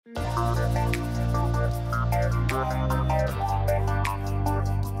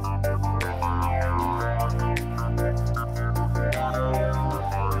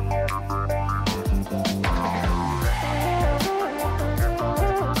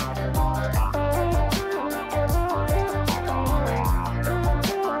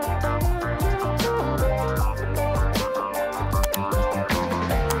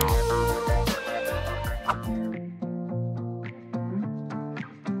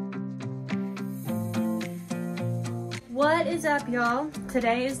What is up, y'all?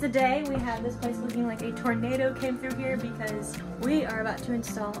 Today is the day. We have this place looking like a tornado came through here because we are about to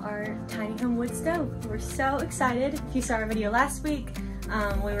install our tiny home wood stove. We're so excited. If you saw our video last week,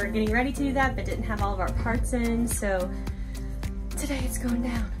 we were getting ready to do that but didn't have all of our parts in, so today it's going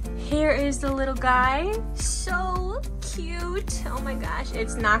down. Here is the little guy. So cute. Oh my gosh,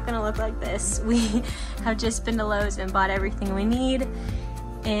 it's not gonna look like this. We have just been to Lowe's and bought everything we need,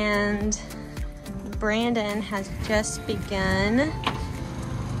 and Brandon has just begun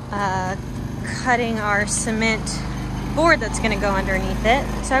cutting our cement board that's gonna go underneath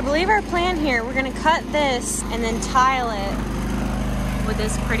it. So I believe our plan here, we're gonna cut this and then tile it with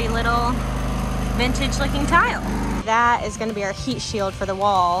this pretty little vintage looking tile. That is gonna be our heat shield for the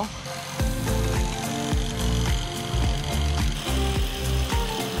wall.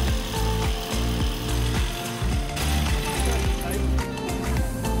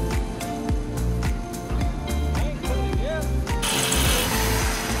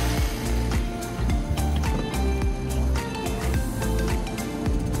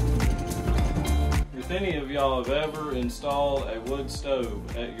 If any of y'all have ever installed a wood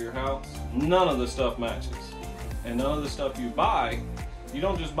stove at your house, none of the stuff matches. And none of the stuff you buy, you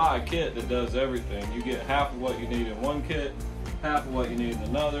don't just buy a kit that does everything. You get half of what you need in one kit, half of what you need in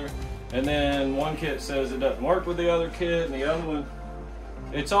another, and then one kit says it doesn't work with the other kit, and the other one,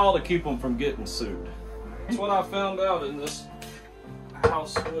 it's all to keep them from getting sued. That's what I found out in this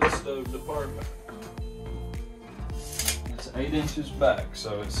house wood stove department. 8 inches back,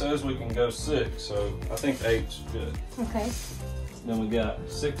 so it says we can go 6, so I think 8's good. Okay. Then we got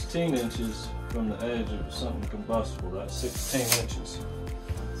 16 inches from the edge of something combustible. That's 16 inches.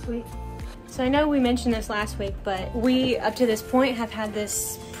 Sweet. So I know we mentioned this last week, but we, up to this point, have had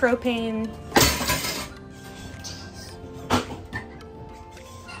this propane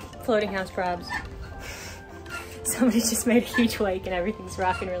floating house probs. Somebody just made a huge wake and everything's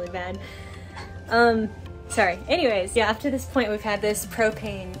rocking really bad. Sorry. Anyways, yeah, up to this point we've had this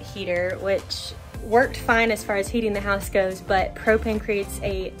propane heater, which worked fine as far as heating the house goes, but propane creates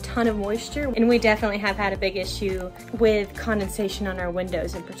a ton of moisture, and we definitely have had a big issue with condensation on our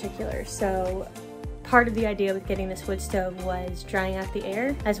windows in particular. So part of the idea with getting this wood stove was drying out the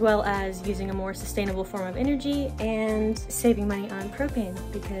air, as well as using a more sustainable form of energy and saving money on propane,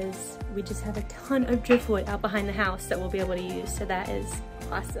 because we just have a ton of driftwood out behind the house that we'll be able to use, so that is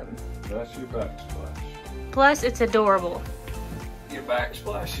awesome. That's your backsplash. Plus, it's adorable. Your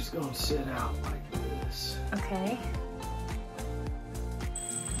backsplash is going to sit out like this. Okay.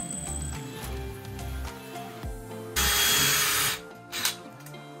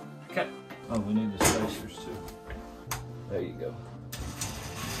 Okay. Oh, we need the spacers too. There you go.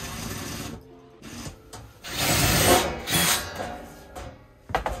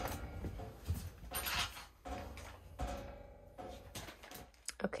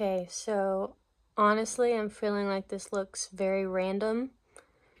 Okay, so honestly, I'm feeling like this looks very random,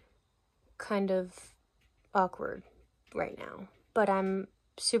 kind of awkward right now. But I'm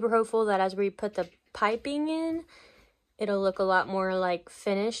super hopeful that as we put the piping in, it'll look a lot more like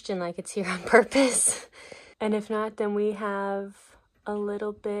finished and like it's here on purpose. And if not, then we have a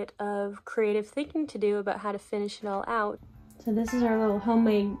little bit of creative thinking to do about how to finish it all out. So this is our little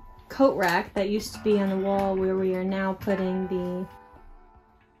homemade coat rack that used to be on the wall where we are now putting the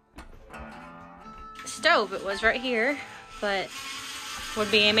stove. It was right here, but would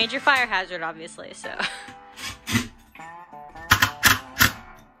be a major fire hazard, obviously, so.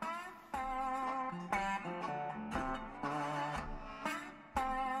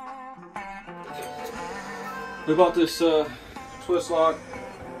 We bought this twist lock,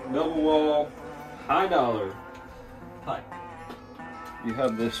 double wall, high dollar pipe. You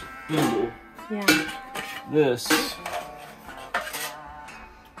have this bugle. Yeah. This,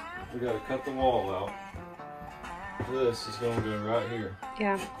 we gotta cut the wall out. This is gonna go right here.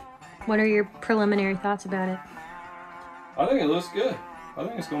 Yeah. What are your preliminary thoughts about it? I think it looks good. I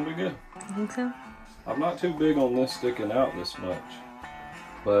think it's gonna be good. You think so? I'm not too big on this sticking out this much,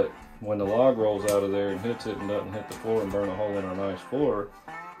 but when the log rolls out of there and hits it and doesn't hit the floor and burn a hole in our nice floor,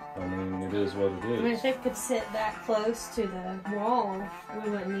 I mean, it is what it is. I mean, if it could sit that close to the wall, we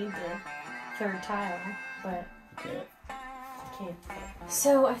wouldn't need third tile, but Okay. I can't.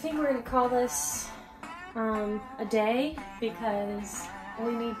 So I think we're gonna call this a day because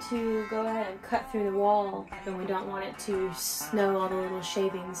we need to go ahead and cut through the wall, and we don't want it to snow all the little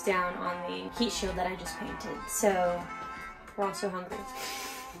shavings down on the heat shield that I just painted. So we're also hungry.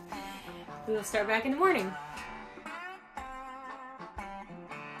 We will start back in the morning.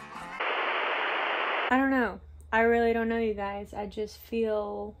 I don't know. I really don't know, you guys. I just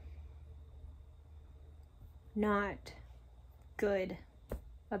feel not good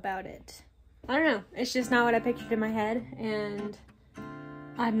about it. I don't know. It's just not what I pictured in my head, and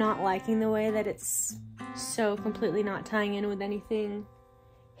I'm not liking the way that it's so completely not tying in with anything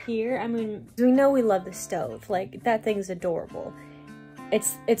here. I mean, we know we love the stove. Like, that thing's adorable.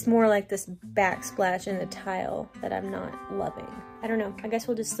 It's more like this backsplash in the tile that I'm not loving. I don't know. I guess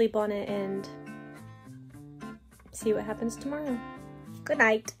we'll just sleep on it and see what happens tomorrow. Good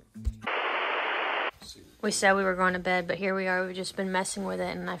night. We said we were going to bed, but here we are. We've just been messing with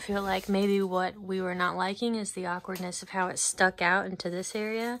it, and I feel like maybe what we were not liking is the awkwardness of how it stuck out into this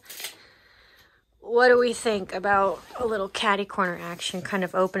area. What do we think about a little catty corner action kind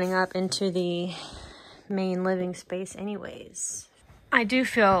of opening up into the main living space anyways? I do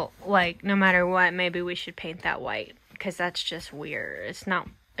feel like no matter what, maybe we should paint that white, because that's just weird. It's not,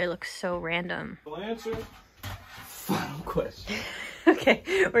 it looks so random. Answer. Final question. Okay,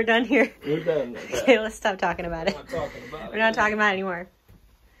 we're done here. We're done. Okay, let's stop talking about it. We're not talking about it. We're not talking about it anymore.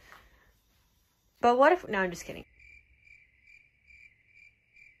 But what if... No, I'm just kidding.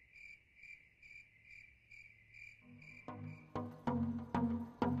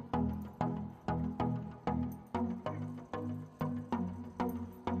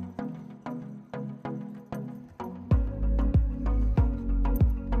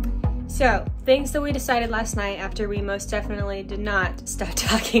 So, things that we decided last night after we most definitely did not stop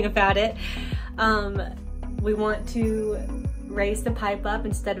talking about it. We want to raise the pipe up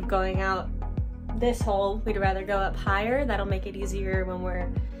instead of going out this hole. We'd rather go up higher. That'll make it easier when we're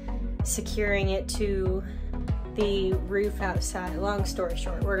securing it to the roof outside. Long story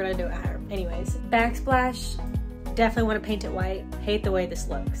short, we're gonna do it higher. Anyways, backsplash, definitely want to paint it white. Hate the way this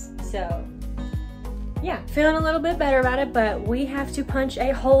looks. So, yeah, feeling a little bit better about it, but we have to punch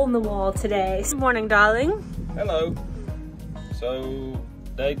a hole in the wall today. Good morning, darling. Hello. So,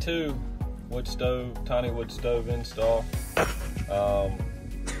 day 2, wood stove, tiny wood stove install. Now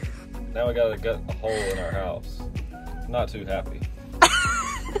we gotta get a hole in our house. Not too happy.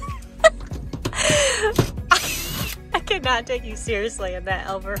 I could not take you seriously in that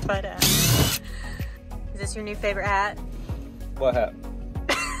Elverfoot hat. Is this your new favorite hat? What hat?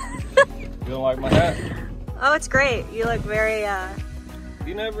 You don't like my hat? Oh, it's great. You look very,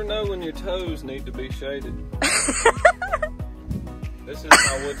 You never know when your toes need to be shaded. This is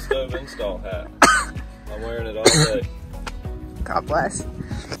my wood stove install hat. I'm wearing it all day. God bless.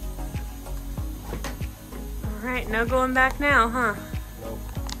 All right, no going back now, huh? Nope.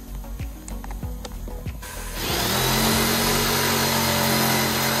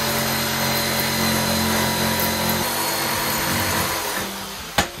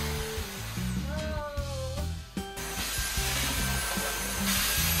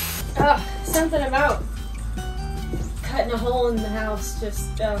 Oh, something about cutting a hole in the house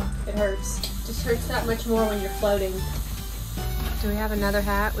just, it hurts. It just hurts that much more when you're floating. Do we have another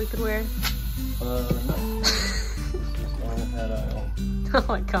hat we could wear? No. Just the only hat I own. Oh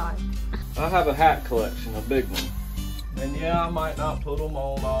my God. I have a hat collection, a big one. And yeah, I might not put them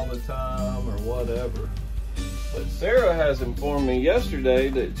on all the time or whatever. But Sarah has informed me yesterday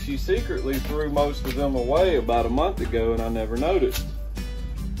that she secretly threw most of them away about a month ago and I never noticed.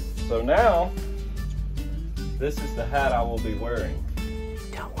 So now, this is the hat I will be wearing.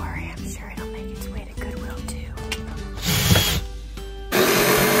 Don't worry, I'm sure it'll make its way to Goodwill too.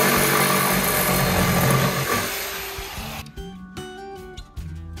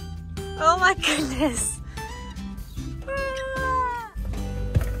 Oh my goodness.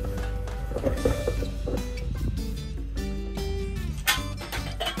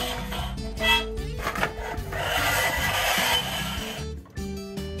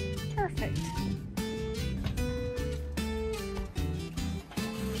 Perfect.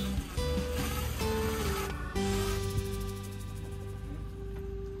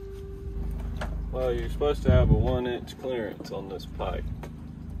 Well, you're supposed to have a 1-inch clearance on this pipe.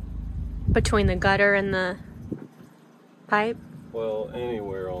 Between the gutter and the pipe? Well,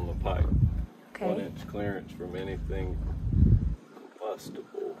 anywhere on the pipe. Okay. 1-inch clearance from anything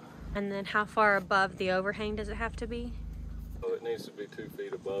combustible. And then how far above the overhang does it have to be? So it needs to be 2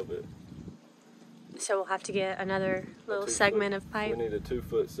 feet above it. So we'll have to get another little segment of pipe. We need a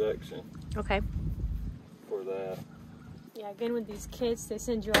 2-foot section. Okay. For that. Yeah, again with these kits, they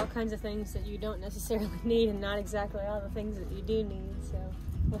send you all kinds of things that you don't necessarily need and not exactly all the things that you do need, so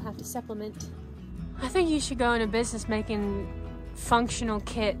we'll have to supplement. I think you should go into business making functional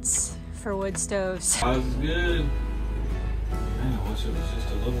kits for wood stoves. That was good. Man, I wish it was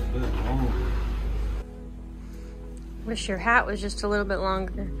just a little bit longer. Wish your hat was just a little bit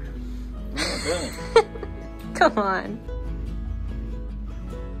longer. Oh, Come on.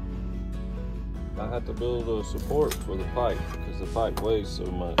 I had to build a support for the pipe because the pipe weighs so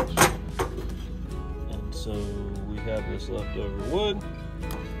much. And so we have this leftover wood.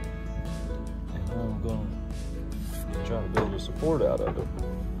 And I'm going to try to build a support out of it.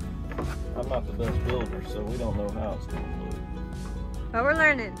 I'm not the best builder, so we don't know how it's going to look. But we're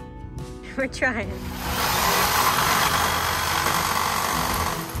learning. We're trying.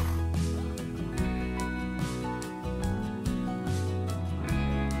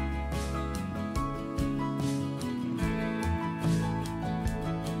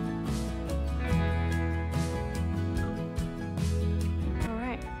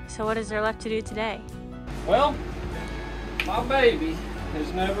 So what is there left to do today? Well, my baby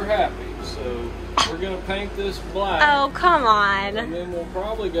is never happy, so we're gonna paint this black. Oh, come on. And then we'll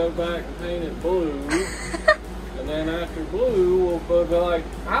probably go back and paint it blue. And then after blue, we'll be like,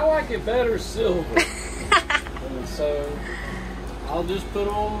 I like it better silver. And so I'll just put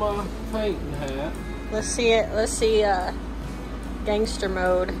on my painting hat. Let's see gangster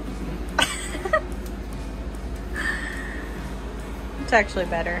mode. It's actually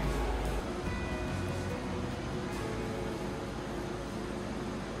better.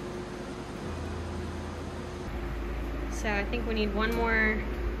 So I think we need one more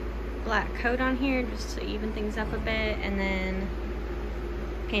black coat on here just to even things up a bit, and then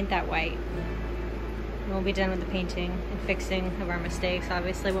paint that white. And we'll be done with the painting and fixing of our mistakes.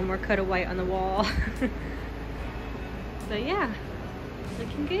 Obviously, one more coat of white on the wall. But yeah,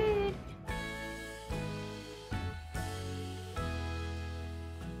 looking good.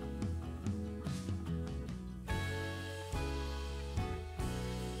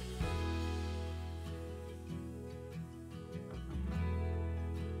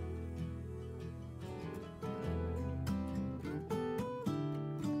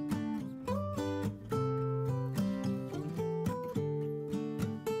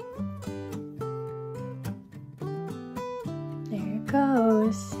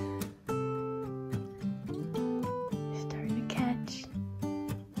 Goes. Starting to catch.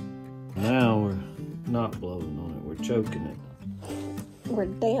 Now we're not blowing on it, we're choking it. We're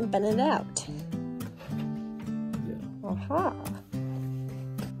damping it out. Yeah. Aha.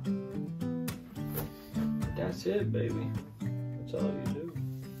 That's it, baby. That's all you do.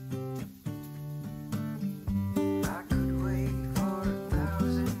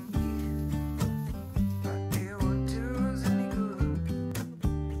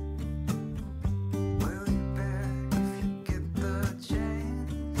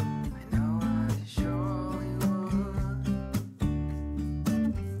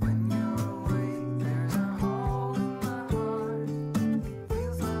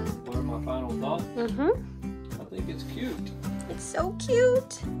 I think it's cute. It's so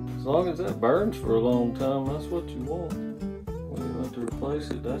cute. As long as that burns for a long time, that's what you want. When you want to replace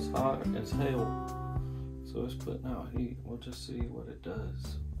it, that's hot as hell. So it's putting out heat. We'll just see what it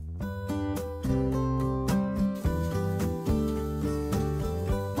does.